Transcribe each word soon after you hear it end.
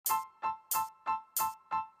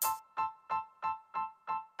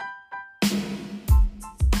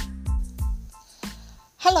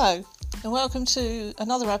Hello and welcome to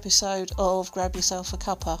another episode of Grab Yourself a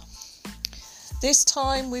Cuppa. This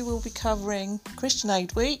time we will be covering Christian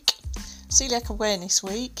Aid Week, Celiac Awareness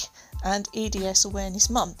Week and EDS Awareness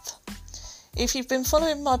Month. If you've been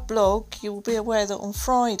following my blog, you will be aware that on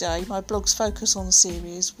Friday my blog's focus on the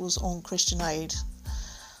series was on Christian Aid.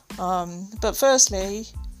 But firstly,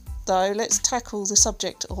 though, let's tackle the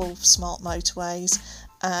subject of smart motorways,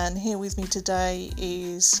 and here with me today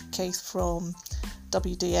is Keith from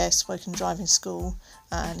WDS, Woking Driving School,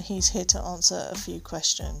 and he's here to answer a few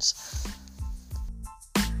questions.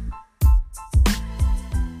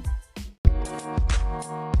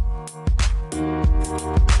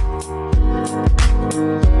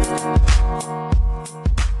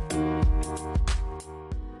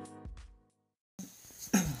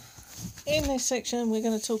 In this section we're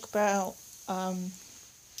going to talk about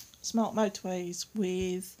smart motorways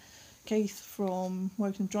with Keith from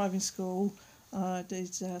Woking Driving School.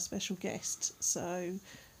 Is our special guest. So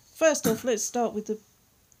first off, let's start with the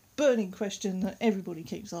burning question that everybody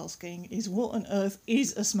keeps asking is what on earth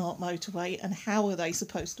is a smart motorway and how are they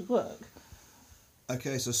supposed to work?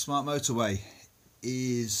 Okay, so smart motorway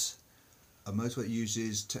is a motorway that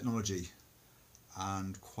uses technology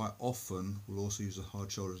and quite often will also use a hard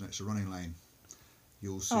shoulder as an extra running lane.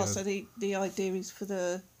 You'll see so the idea is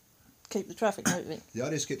for keep the traffic moving. The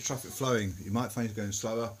idea is to keep the traffic flowing. You might find you're going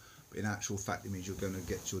slower, but in actual fact it means you're going to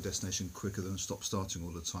get to your destination quicker than stop starting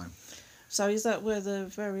all the time. So is that where the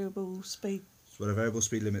variable speed... So where the variable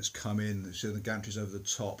speed limits come in, so the gantries over the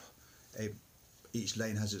top, each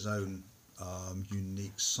lane has its own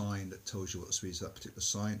unique sign that tells you what the speed is of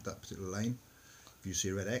that particular lane. If you see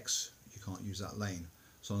a red X, you can't use that lane.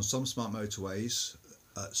 So on some smart motorways,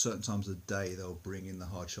 at certain times of the day they'll bring in the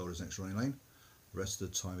hard shoulder as an extra running lane. The rest of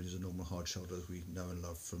the time it is a normal hard shoulder as we know and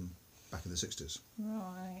love from back in the 60s.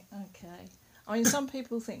 Right, okay. I mean, some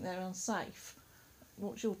people think they're unsafe.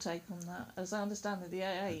 What's your take on that? As I understand that the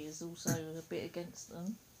AA is also a bit against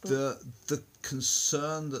them. The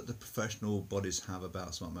concern that the professional bodies have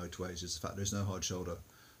about smart motorways is the fact there's no hard shoulder.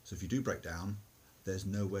 So if you do break down, there's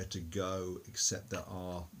nowhere to go except there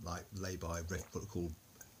are like lay-by, what are called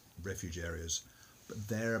refuge areas. But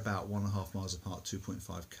they're about 1.5 miles apart,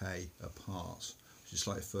 2.5k apart, which is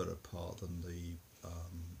slightly further apart than the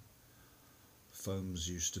foams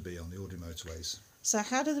used to be on the ordinary motorways. So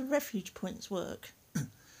how do the refuge points work?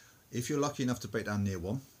 If you're lucky enough to break down near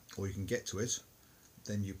one, or you can get to it,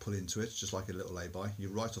 then you pull into it, just like a little lay-by. You're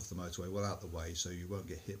right off the motorway, well out the way, so you won't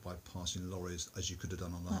get hit by passing lorries as you could have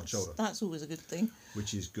done on the hard shoulder. That's always a good thing.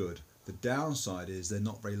 Which is good. The downside is they're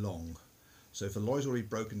not very long. So if a lorry's already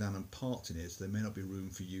broken down and parked in it, there may not be room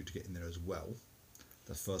for you to get in there as well.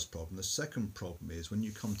 The first problem. The second problem is when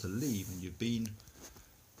you come to leave and you've been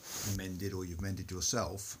mended or you've mended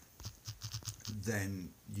yourself, then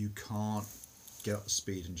you can't get up to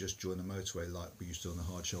speed and just join the motorway like we used to on the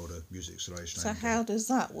hard shoulder music acceleration. So how does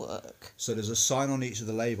that work? So there's a sign on each of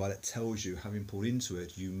the lay-by that tells you, having pulled into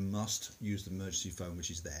it, you must use the emergency phone which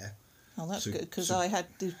is there. Oh, that's good, because I had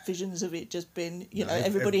the visions of it just being,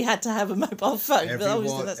 everybody had to have a mobile phone.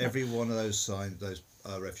 Every one of those signs, those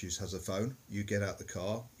refuges has a phone. You get out the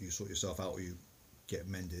car, you sort yourself out, or you get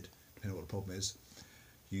mended, depending on what the problem is.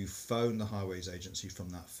 You phone the highways agency from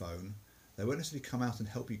that phone. They won't necessarily come out and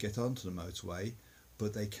help you get onto the motorway,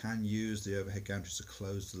 but they can use the overhead gantries to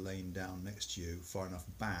close the lane down next to you far enough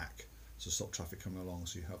back to stop traffic coming along,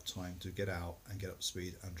 so you have time to get out and get up to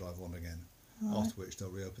speed and drive on again. Right. After which they'll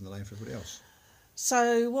reopen the lane for everybody else.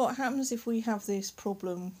 So what happens if we have this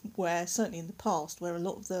problem where, certainly in the past, where a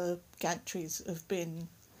lot of the gantries have been,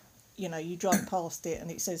 you drive past it and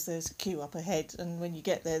it says there's a queue up ahead, and when you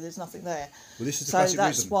get there there's nothing there. Well, this is the classic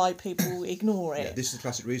reason. So that's why people ignore it. Yeah, this is the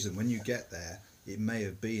classic reason. When you get there, it may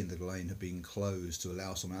have been the lane had been closed to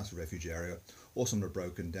allow someone out of the refuge area, or someone had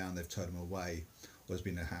broken down, they've towed them away, or there's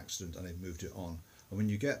been an accident and they've moved it on. And when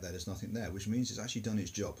you get there, there's nothing there, which means it's actually done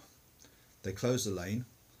its job. They closed the lane,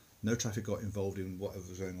 no traffic got involved in whatever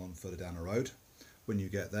was going on further down the road. When you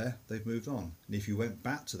get there, they've moved on. And if you went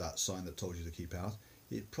back to that sign that told you to keep out,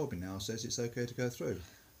 it probably now says it's okay to go through.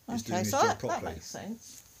 It's doing its job properly. That makes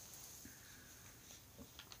sense.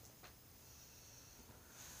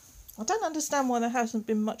 I don't understand why there hasn't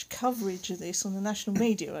been much coverage of this on the national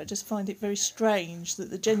media. I just find it very strange that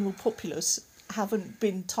the general populace haven't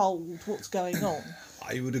been told what's going on.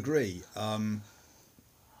 I would agree.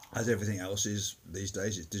 As everything else is these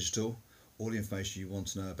days, it's digital. All the information you want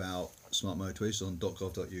to know about smart motorways on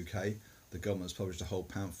 .gov.uk. The government's published a whole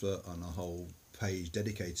pamphlet and a whole page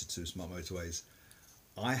dedicated to smart motorways.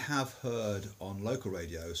 I have heard on local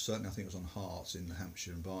radio, certainly I think it was on Hearts in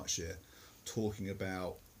Hampshire and Berkshire, talking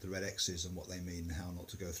about the red X's and what they mean and how not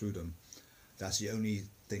to go through them. That's the only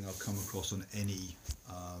thing I've come across on any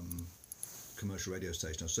commercial radio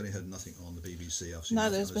station. I've certainly heard nothing on the BBC. I've seen No,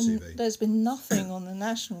 nothing on the TV. there's been nothing on the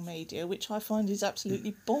national media, which I find is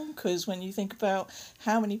absolutely bonkers when you think about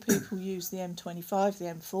how many people use the M25, the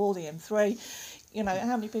M4, the M3. You know,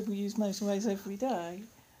 how many people use motorways every day.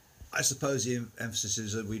 I suppose the emphasis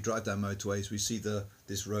is that we drive down motorways, we see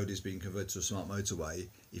this road is being converted to a smart motorway.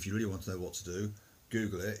 If you really want to know what to do,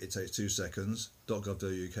 Google it. It takes 2 seconds.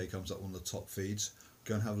 .gov.uk comes up on the top feeds.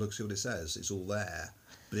 Go and have a look, see what it says. It's all there.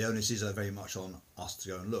 But the onus is very much on us to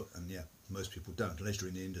go and look. And yeah, most people don't, unless you're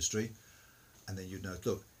in the industry. And then you'd know,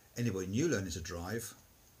 look, anybody new learning to drive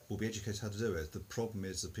will be educated how to do it. The problem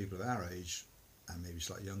is the people of our age, and maybe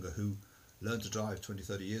slightly younger, who learned to drive 20,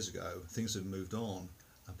 30 years ago, things have moved on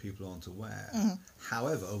and people aren't aware. Mm-hmm.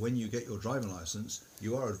 However, when you get your driving licence,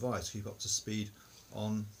 you are advised to keep up to speed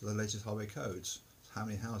on the latest highway codes. How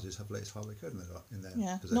many houses have the latest highway code in their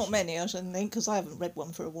possession? Not many, I shouldn't think, because I haven't read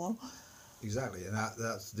one for a while. Exactly, and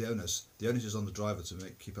that's the onus. The onus is on the driver to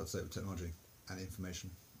keep up to date with technology and information.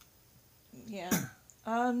 Yeah.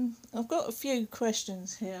 I've got a few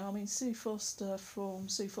questions here. I mean, Sue Foster from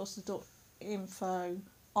suefoster.info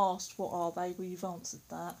asked what are they. Well, you've answered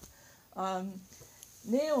that.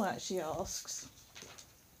 Neil actually asks,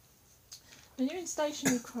 when you're in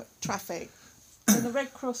stationary traffic, when the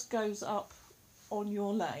red cross goes up on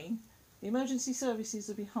your lane, the emergency services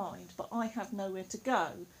are behind, but I have nowhere to go.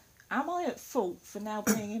 Am I at fault for now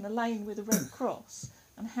being in a lane with a red cross?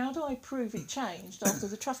 And how do I prove it changed after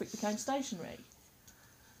the traffic became stationary?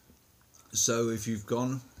 So if you're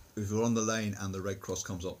on the lane and the red cross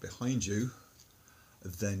comes up behind you,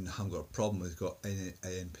 then haven't got a problem. We've got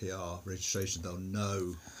ANPR registration. They'll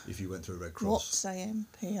know if you went through a red cross. What's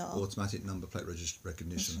ANPR? Automatic number plate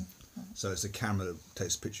recognition. So it's a camera that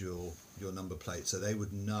takes a picture of your number plate. So they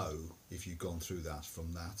would know if you've gone through that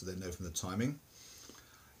from that. They know from the timing.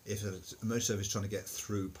 If an emergency service is trying to get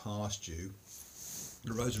through past you,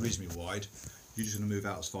 the roads are reasonably wide. You're just going to move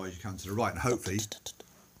out as far as you can to the right, and hopefully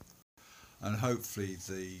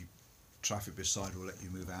the traffic beside will let you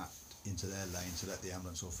move out into their lane to let the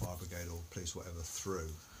ambulance or fire brigade or police whatever through.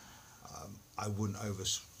 I wouldn't over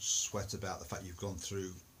sweat about the fact you've gone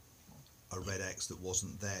through a red X that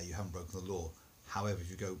wasn't there. You haven't broken the law. However, if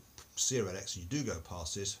you go see a red X and you do go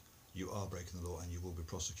past it, you are breaking the law and you will be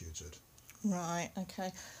prosecuted. Right,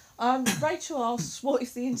 okay. Rachel asks, what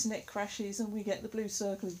if the internet crashes and we get the blue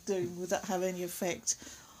circle of doom? Would that have any effect?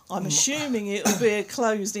 I'm assuming it'll be a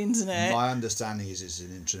closed internet. My understanding is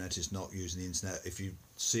the internet is not using the internet. If you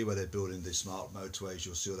see where they're building the smart motorways,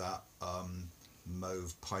 you'll see all that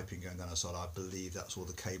mauve piping going down the side. I believe that's all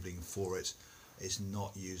the cabling for it. It's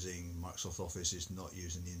not using Microsoft Office, it's not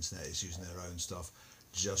using the internet, it's using their own stuff.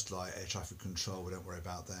 Just like air traffic control, we don't worry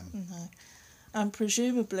about them. No. And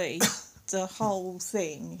presumably the whole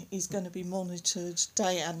thing is going to be monitored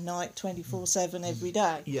day and night, 24/7 every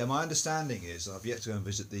day. Yeah, my understanding is, I've yet to go and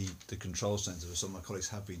visit the control centre, but some of my colleagues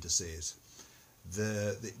have been to see it.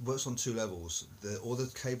 It works on 2 levels. All the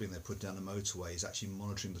cabling they put down the motorway is actually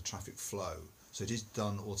monitoring the traffic flow. So it is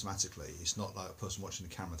done automatically. It's not like a person watching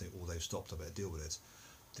the camera and think, oh, they've stopped, I better deal with it.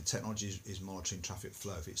 The technology is monitoring traffic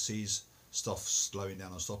flow. If it sees stuff slowing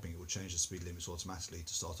down or stopping, it will change the speed limits automatically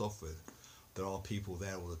to start off with. There are people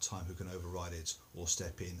there all the time who can override it or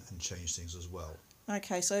step in and change things as well.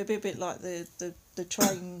 Okay, so it'd be a bit like the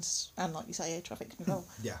trains and, like you say, air traffic control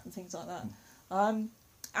and things like that.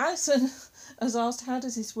 Alison has asked, how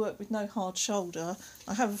does this work with no hard shoulder?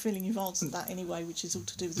 I have a feeling you've answered that anyway, which is all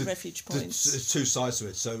to do with the refuge points. There's 2 sides to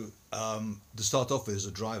it. So to start off with, as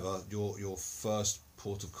a driver, your first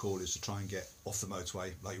port of call is to try and get off the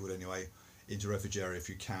motorway, like you would anyway, into a refuge area if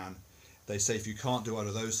you can. They say if you can't do either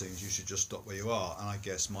of those things, you should just stop where you are. And I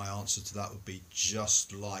guess my answer to that would be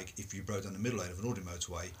just like if you broke down the middle lane of an ordinary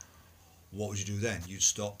motorway, what would you do then? You'd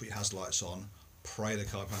stop, put your hazard lights on, pray the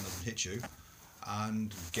car behind doesn't hit you,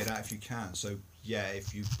 and get out if you can. So yeah,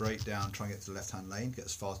 if you break down, try and get to the left-hand lane, get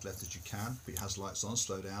as far to the left as you can, put your hazard lights on,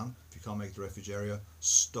 slow down. If you can't make the refuge area,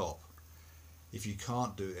 stop. If you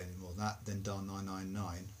can't do it any more than that, then dial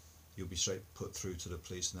 999. You'll be straight put through to the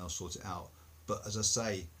police and they'll sort it out. But as I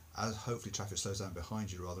say, as hopefully traffic slows down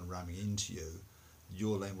behind you rather than ramming into you,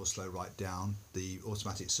 your lane will slow right down. The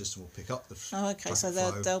automatic system will pick up the traffic so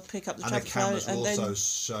flow, they'll pick up the traffic flow. And the cameras will also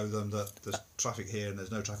show them that there's traffic here and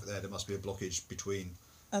there's no traffic there. There must be a blockage between.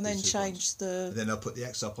 And then change and then they'll put the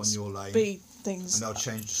X up on your lane. Speed things. And they'll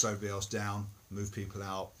change to slow everybody else down, move people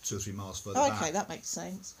out 2 or 3 miles further back. Okay, that makes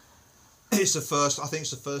sense. I think it's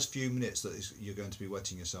the first few minutes that you're going to be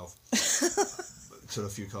wetting yourself. until a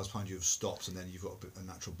few cars behind you have stopped, and then you've got a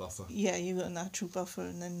natural buffer. Yeah, you've got a natural buffer,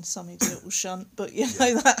 and then some idiot will shunt. But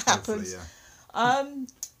that happens. Yeah.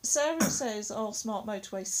 Sarah says, "Are smart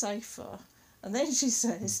motorways safer?" And then she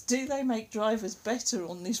says, "Do they make drivers better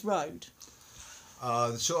on this road?"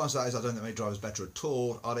 The short answer to that is I don't think they make drivers better at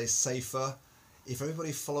all. Are they safer? If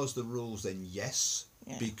everybody follows the rules, then yes,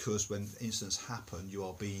 because when incidents happen, you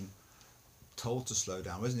are being told to slow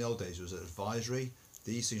down. Whereas in the old days, it was an advisory.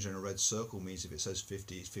 These things are in a red circle, means if it says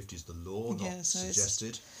 50, 50 is the law, not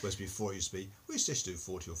suggested. Whereas before it used to be, we used to do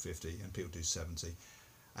 40 or 50, and people do 70,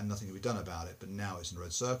 and nothing can be done about it. But now it's in a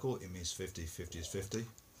red circle, it means 50, 50 is 50.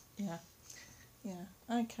 Yeah.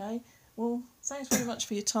 Okay. Well, thanks very much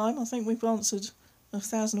for your time. I think we've answered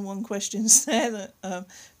 1,001 questions there that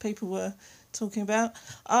people were talking about.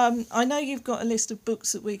 I know you've got a list of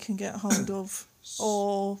books that we can get hold of,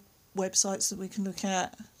 or websites that we can look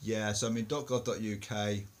at. Yeah, so I mean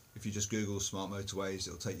 .gov.uk, if you just Google smart motorways,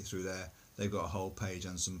 it'll take you through there. They've got a whole page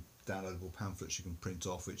and some downloadable pamphlets you can print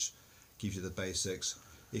off, which gives you the basics.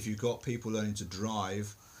 If you've got people learning to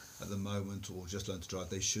drive at the moment, or just learn to drive,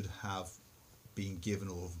 they should have been given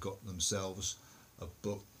or have got themselves a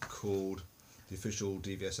book called The Official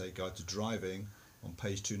DVSA Guide to Driving. On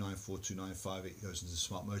page 294, 295 it goes into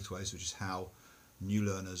smart motorways, which is how new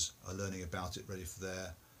learners are learning about it, ready for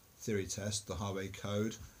their theory test. The highway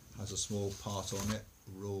code has a small part on it.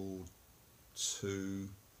 Rule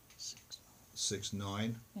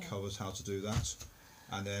 269 covers how to do that.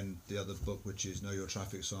 And then the other book, which is Know Your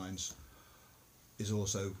Traffic Signs, is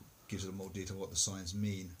also gives it more detail what the signs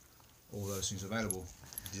mean. All those things available.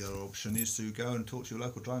 The other option is to go and talk to your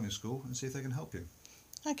local driving school and see if they can help you.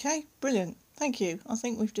 Okay, brilliant. Thank you. I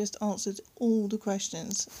think we've just answered all the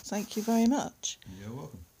questions. Thank you very much. You're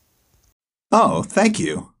welcome. Oh, thank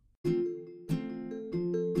you.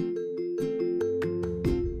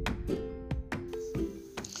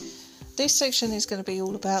 This section is going to be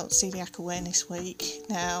all about Celiac Awareness Week.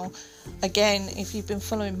 Now, again, if you've been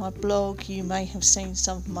following my blog, you may have seen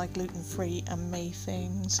some of my gluten-free and me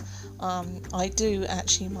things. I do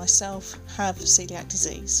actually myself have celiac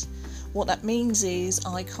disease. What that means is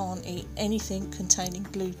I can't eat anything containing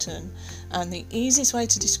gluten, and the easiest way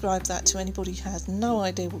to describe that to anybody who has no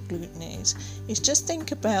idea what gluten is just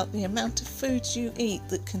think about the amount of foods you eat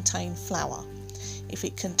that contain flour. If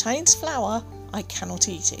it contains flour, I cannot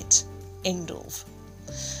eat it. End of.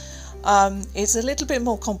 It's a little bit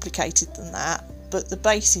more complicated than that, but the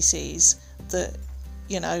basis is that,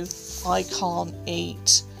 I can't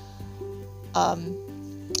eat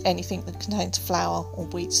anything that contains flour or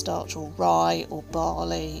wheat starch or rye or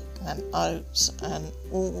barley and oats and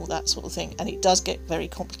all that sort of thing, and it does get very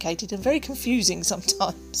complicated and very confusing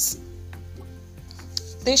sometimes.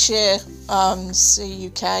 This year,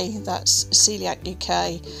 CUK, that's Celiac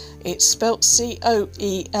UK, it's spelt Coeliac,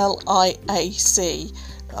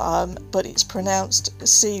 but it's pronounced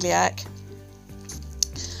celiac.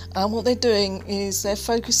 And what they're doing is they're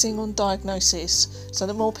focusing on diagnosis so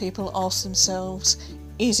that more people ask themselves,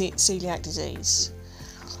 is it celiac disease?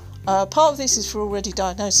 Part of this is for already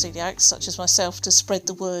diagnosed celiacs, such as myself, to spread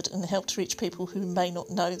the word and help to reach people who may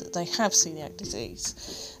not know that they have celiac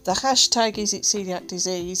disease. The hashtag is it celiac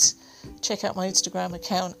disease. Check out my Instagram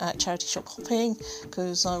account at Charity Shop Hopping,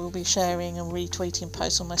 because I will be sharing and retweeting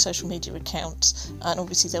posts on my social media accounts, and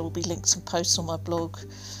obviously there will be links and posts on my blog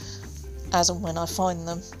as and when I find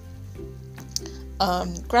them.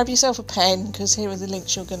 Grab yourself a pen, because here are the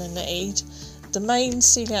links you're going to need. The main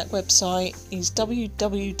celiac website is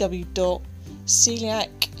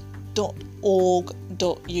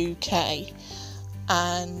www.celiac.org.uk,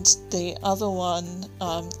 and the other one,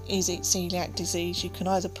 is it celiac disease. You can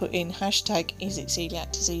either put in hashtag is it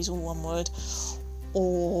celiac disease, all one word,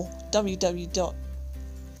 or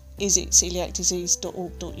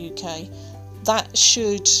www.isitceliacdisease.org.uk. That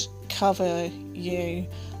should cover you.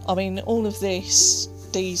 I mean, all of these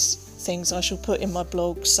things I shall put in my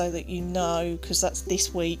blog so that you know, because that's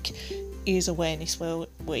this week is Awareness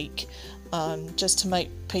Week, just to make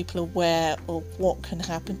people aware of what can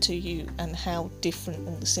happen to you and how different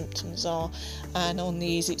all the symptoms are. And on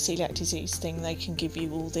the Is It Celiac Disease thing, they can give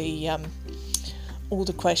you all the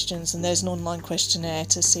questions, and there's an online questionnaire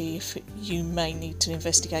to see if you may need to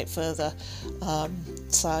investigate further.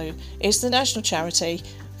 So it's the national charity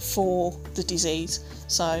for the disease,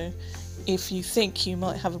 so if you think you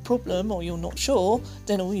might have a problem or you're not sure,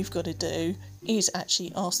 then all you've got to do is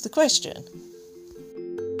actually ask the question.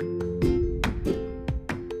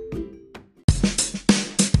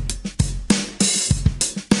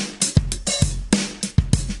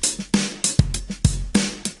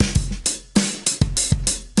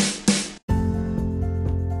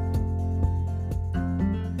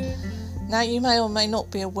 Now, you may or may not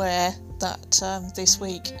be aware that this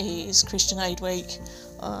week is Christian Aid Week.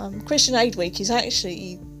 Christian Aid Week is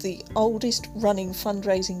actually the oldest running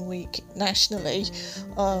fundraising week nationally,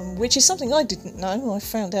 which is something I didn't know. I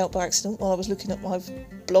found out by accident while I was looking at my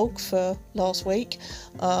blog for last week.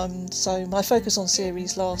 So my focus on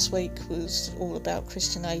series last week was all about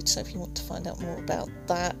Christian Aid, so if you want to find out more about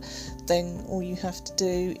that, then all you have to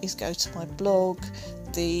do is go to my blog.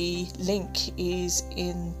 The link is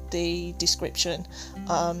in the description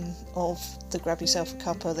of the Grab Yourself a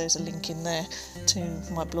Cuppa. There's a link in there to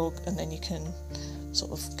my blog, and then you can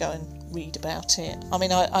sort of go and read about it. I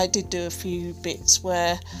mean, I did do a few bits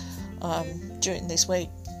where during this week,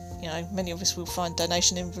 you know, many of us will find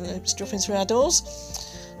donation envelopes dropping through our doors.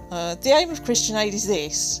 The aim of Christian Aid is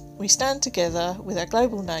this: we stand together with our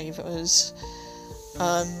global neighbours.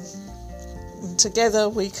 Together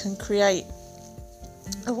we can create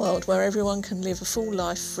a world where everyone can live a full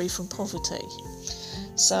life free from poverty.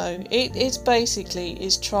 So it's basically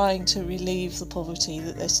is trying to relieve the poverty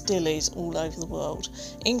that there still is all over the world,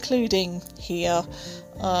 including here.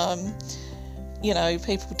 You know,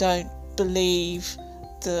 people don't believe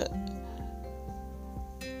that,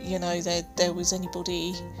 you know, there was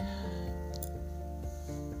anybody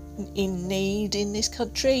in need in this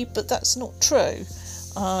country, but that's not true.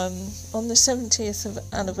 On the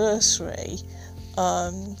 70th anniversary,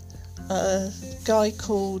 a guy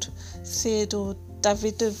called Theodore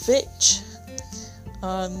Davidovich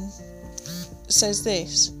says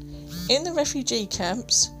this: in the refugee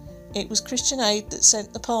camps, it was Christian Aid that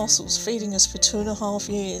sent the parcels, feeding us for 2.5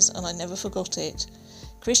 years, and I never forgot it.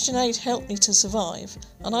 Christian Aid helped me to survive,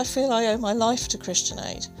 and I feel I owe my life to Christian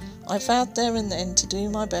Aid. I vowed there and then to do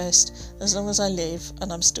my best as long as I live,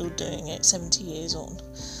 and I'm still doing it 70 years on.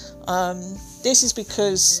 This is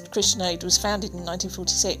because Christian Aid was founded in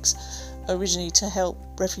 1946, originally to help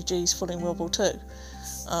refugees following World War II,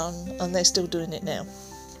 and they're still doing it now.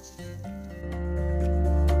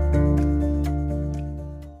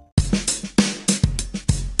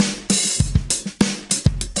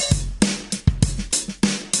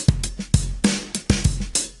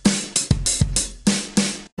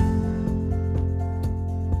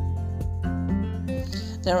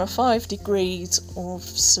 There are 5 degrees of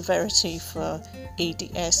severity for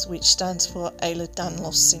EDS, which stands for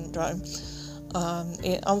Ehlers-Danlos syndrome.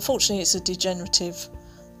 Unfortunately, it's a degenerative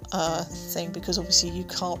thing, because obviously you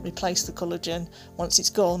can't replace the collagen. Once it's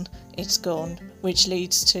gone, which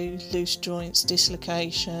leads to loose joints,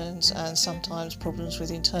 dislocations, and sometimes problems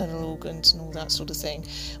with internal organs and all that sort of thing,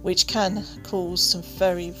 which can cause some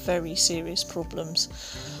very, very serious problems.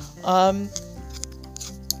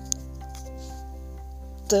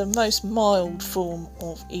 The most mild form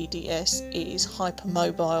of EDS is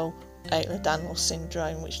hypermobile Ehlers-Danlos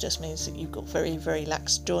syndrome, which just means that you've got very, very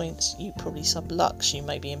lax joints. You probably sublux, you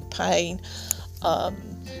may be in pain,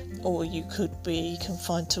 or you could be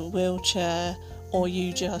confined to a wheelchair, or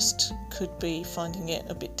you just could be finding it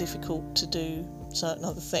a bit difficult to do certain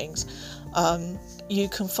other things. You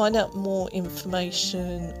can find out more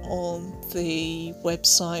information on the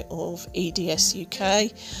website of EDS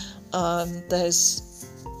UK.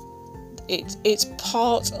 It's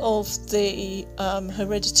part of the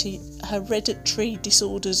hereditary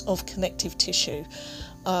disorders of connective tissue.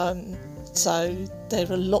 So there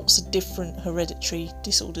are lots of different hereditary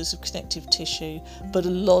disorders of connective tissue, but a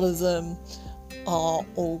lot of them are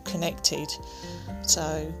all connected.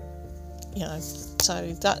 So, you know,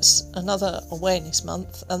 so that's another awareness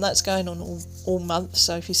month, and that's going on all month.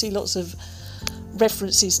 So if you see lots of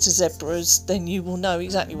references to zebras, then you will know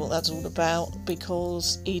exactly what that's all about,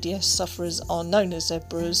 because EDS sufferers are known as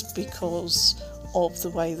zebras because of the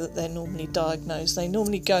way that they're normally diagnosed. They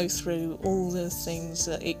normally go through all the things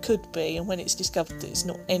that it could be, and when it's discovered that it's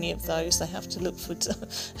not any of those, they have to look for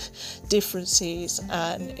differences,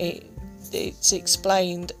 and it's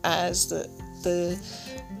explained as that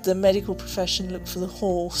the medical profession look for the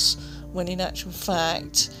horse, when in actual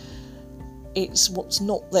fact it's what's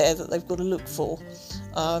not there that they've got to look for.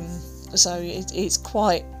 So it's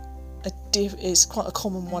quite a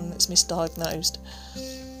common one that's misdiagnosed.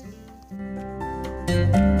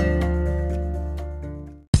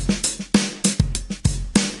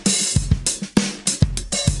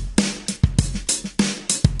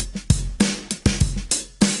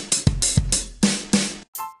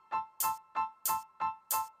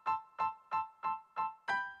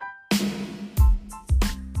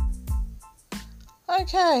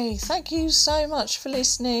 Okay, thank you so much for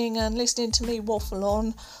listening to me waffle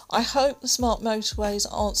on. I hope the Smart Motorways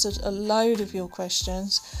answered a load of your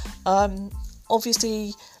questions.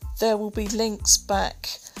 Obviously, there will be links back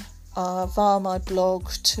via my blog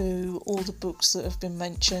to all the books that have been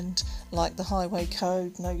mentioned, like The Highway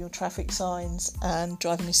Code, Know Your Traffic Signs, and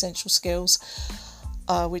Driving Essential Skills,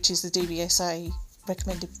 which is the DVSA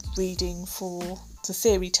recommended reading for the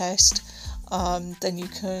theory test. Then you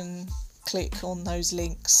can click on those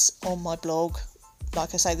links on my blog.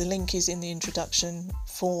 Like I say, the link is in the introduction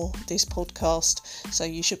for this podcast, so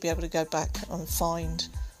you should be able to go back and find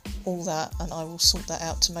all that, and I will sort that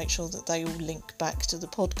out to make sure that they all link back to the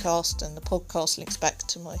podcast and the podcast links back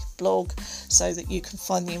to my blog, so that you can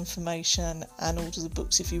find the information and order the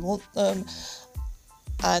books if you want them,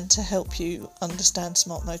 and to help you understand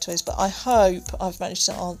smart motorways. But I hope I've managed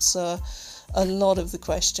to answer a lot of the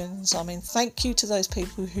questions. I mean, thank you to those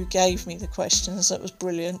people who gave me the questions. That was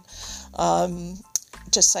brilliant.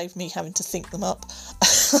 Just saved me having to think them up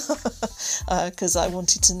because I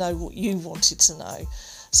wanted to know what you wanted to know.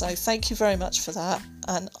 So thank you very much for that,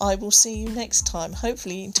 and I will see you next time,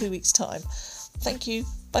 hopefully in 2 weeks' time. Thank you.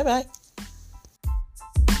 Bye bye.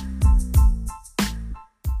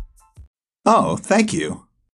 Oh, thank you.